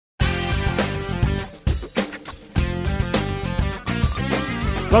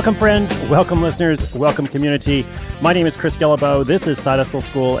Welcome, friends. Welcome, listeners. Welcome, community. My name is Chris Gillibo. This is Side Hustle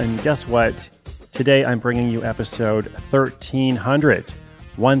School. And guess what? Today, I'm bringing you episode 1300.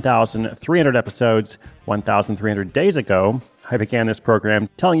 1,300 episodes, 1,300 days ago, I began this program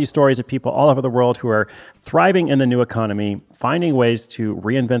telling you stories of people all over the world who are thriving in the new economy, finding ways to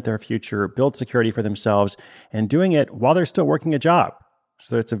reinvent their future, build security for themselves, and doing it while they're still working a job.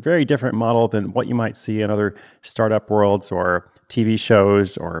 So it's a very different model than what you might see in other startup worlds or TV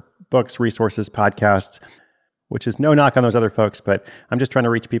shows or books, resources, podcasts, which is no knock on those other folks, but I'm just trying to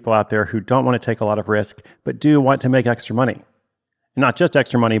reach people out there who don't want to take a lot of risk, but do want to make extra money. And not just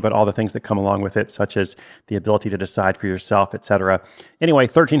extra money, but all the things that come along with it, such as the ability to decide for yourself, etc. Anyway,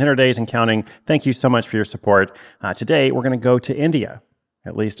 1,300 days and counting. Thank you so much for your support. Today, we're going to go to India,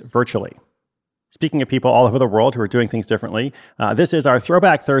 at least virtually. Speaking of people all over the world who are doing things differently, this is our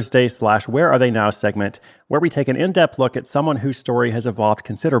Throwback Thursday / Where Are They Now segment, where we take an in-depth look at someone whose story has evolved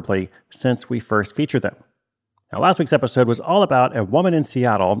considerably since we first featured them. Now, last week's episode was all about a woman in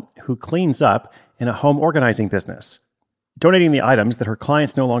Seattle who cleans up in a home organizing business, donating the items that her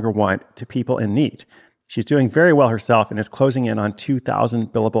clients no longer want to people in need. She's doing very well herself and is closing in on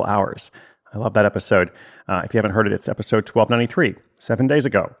 2,000 billable hours. I love that episode. If you haven't heard it, it's episode 1293, 7 days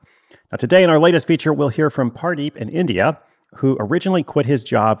ago. Now, today in our latest feature, we'll hear from Pardeep in India, who originally quit his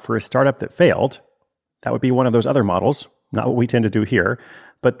job for a startup that failed. That would be one of those other models, not what we tend to do here.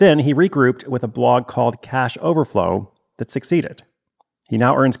 But then he regrouped with a blog called Cash Overflow that succeeded. He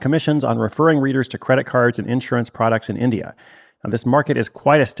now earns commissions on referring readers to credit cards and insurance products in India. Now, this market is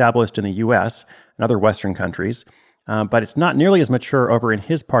quite established in the US and other Western countries, but it's not nearly as mature over in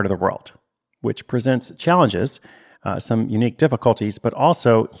his part of the world, which presents challenges, some unique difficulties, but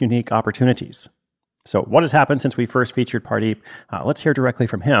also unique opportunities. So what has happened since we first featured Pardeep? Let's hear directly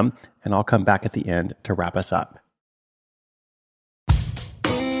from him, and I'll come back at the end to wrap us up.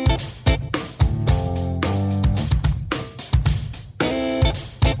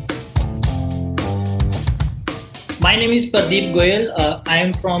 My name is Pardeep Goyal. I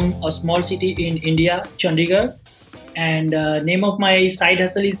am from a small city in India, Chandigarh, and name of my side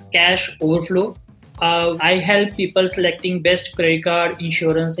hustle is Cash Overflow. I help people selecting best credit card,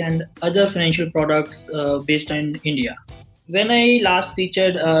 insurance, and other financial products based in India. When I last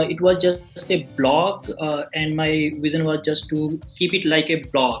featured, it was just a blog, and my vision was just to keep it like a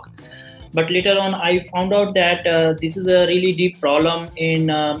blog. But later on, I found out that this is a really deep problem in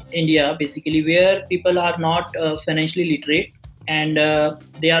India, basically, where people are not financially literate and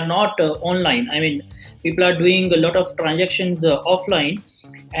they are not online. I mean, people are doing a lot of transactions offline.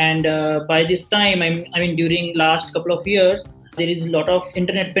 And by this time, during last couple of years, there is a lot of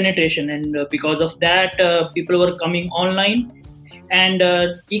internet penetration. And because of that, people were coming online and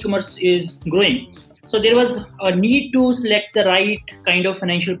e-commerce is growing. So there was a need to select the right kind of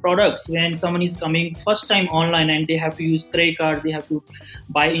financial products when someone is coming first time online and they have to use credit card, they have to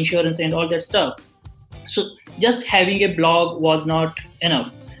buy insurance and all that stuff. So just having a blog was not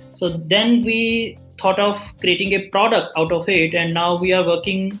enough. So then we thought of creating a product out of it, and now we are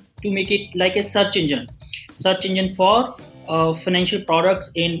working to make it like a search engine for financial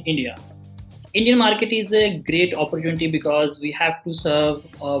products in India. Indian market is a great opportunity because we have to serve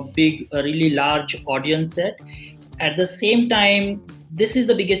a really large audience set. At the same time, this is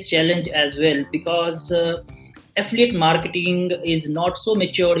the biggest challenge as well because affiliate marketing is not so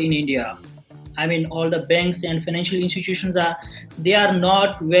mature in India. I mean, all the banks and financial institutions are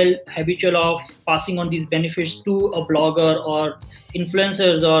not well habitual of passing on these benefits to a blogger or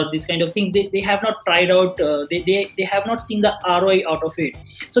influencers or these kind of things. They have not tried out, they have not seen the ROI out of it.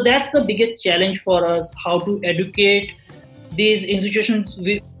 So that's the biggest challenge for us, how to educate these institutions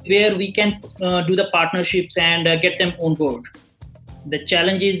where we can do the partnerships and get them on board. The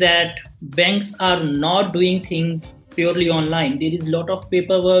challenge is that banks are not doing things purely online. There is a lot of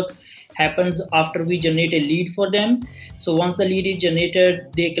paperwork happens after we generate a lead for them. So once the lead is generated,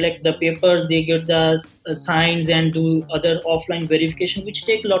 they collect the papers, they get the signs and do other offline verification, which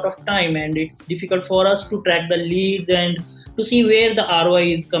take a lot of time, and it's difficult for us to track the leads and to see where the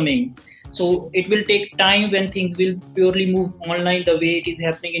ROI is coming. So it will take time when things will purely move online the way it is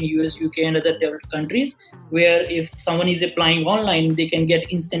happening in US, UK and other developed countries, where if someone is applying online, they can get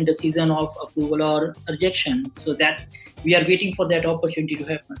instant decision of approval or rejection. So that we are waiting for that opportunity to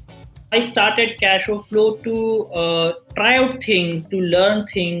happen. I started Cash Flow to try out things, to learn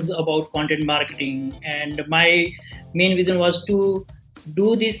things about content marketing. And my main vision was to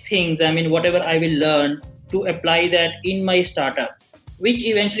do these things, whatever I will learn, to apply that in my startup, which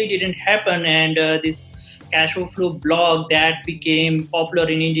eventually didn't happen. And this cash flow blog that became popular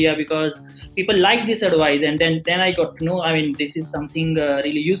in India because people like this advice. And then I got to know, this is something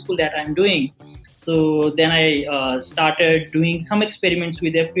really useful that I'm doing. So then I started doing some experiments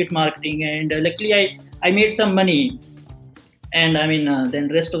with affiliate marketing, and luckily I made some money. And then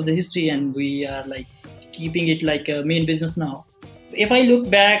rest of the history, and we are like keeping it like a main business now. If I look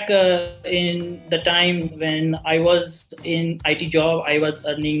back in the time when I was in IT job, I was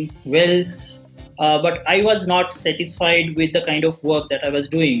earning well, but I was not satisfied with the kind of work that I was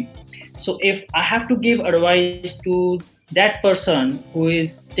doing. So if I have to give advice to that person who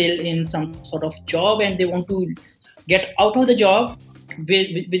is still in some sort of job and they want to get out of the job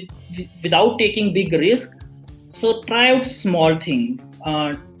without taking big risk, so try out small things,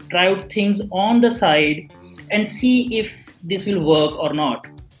 try out things on the side and see if this will work or not.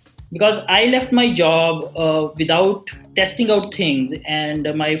 Because I left my job without testing out things,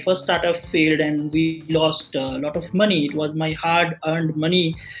 and my first startup failed and we lost a lot of money. It was my hard earned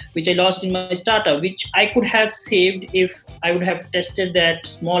money which I lost in my startup, which I could have saved if I would have tested that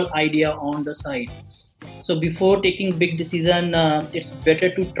small idea on the side. So before taking big decision, it's better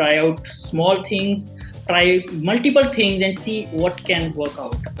to try out small things, try multiple things and see what can work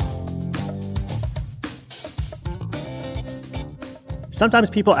out.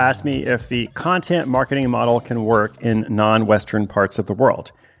 Sometimes people ask me if the content marketing model can work in non-Western parts of the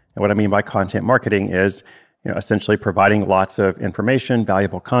world. And what I mean by content marketing is, essentially providing lots of information,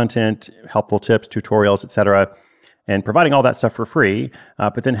 valuable content, helpful tips, tutorials, etc., and providing all that stuff for free,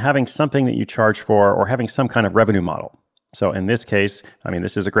 but then having something that you charge for or having some kind of revenue model. So in this case,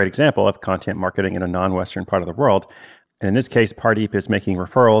 this is a great example of content marketing in a non-Western part of the world. And in this case, Pardeep is making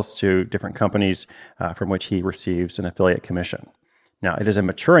referrals to different companies from which he receives an affiliate commission. Now, it is a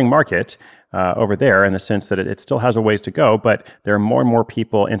maturing market over there in the sense that it still has a ways to go, but there are more and more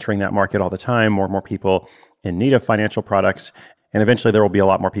people entering that market all the time, more and more people in need of financial products, and eventually there will be a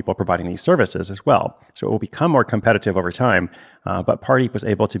lot more people providing these services as well. So it will become more competitive over time, but Pardeep was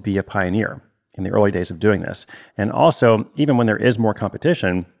able to be a pioneer in the early days of doing this. And also, even when there is more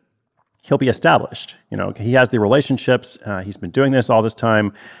competition, he'll be established. He has the relationships, he's been doing this all this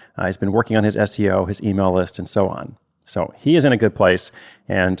time, he's been working on his SEO, his email list, and so on. So he is in a good place,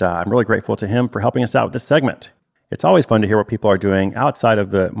 and I'm really grateful to him for helping us out with this segment. It's always fun to hear what people are doing outside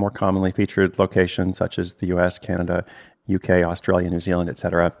of the more commonly featured locations such as the US, Canada, UK, Australia, New Zealand,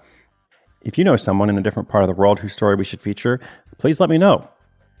 etc. If you know someone in a different part of the world whose story we should feature, please let me know.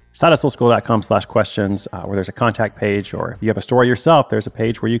 sidehustleschool.com/questions, where there's a contact page, or if you have a story yourself, there's a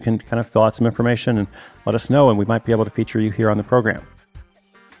page where you can kind of fill out some information and let us know, and we might be able to feature you here on the program.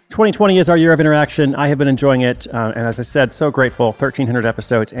 2020 is our year of interaction. I have been enjoying it. And as I said, so grateful. 1,300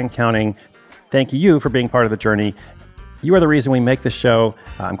 episodes and counting. Thank you for being part of the journey. You are the reason we make this show.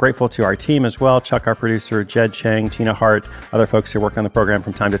 I'm grateful to our team as well. Chuck, our producer, Jed Chang, Tina Hart, other folks who work on the program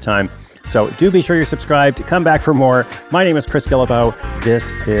from time to time. So do be sure you're subscribed. Come back for more. My name is Chris Guillebeau.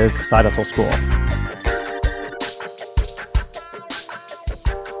 This is Side Hustle School.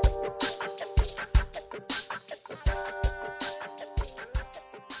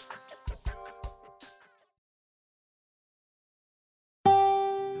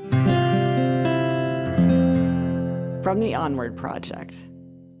 From the Onward Project.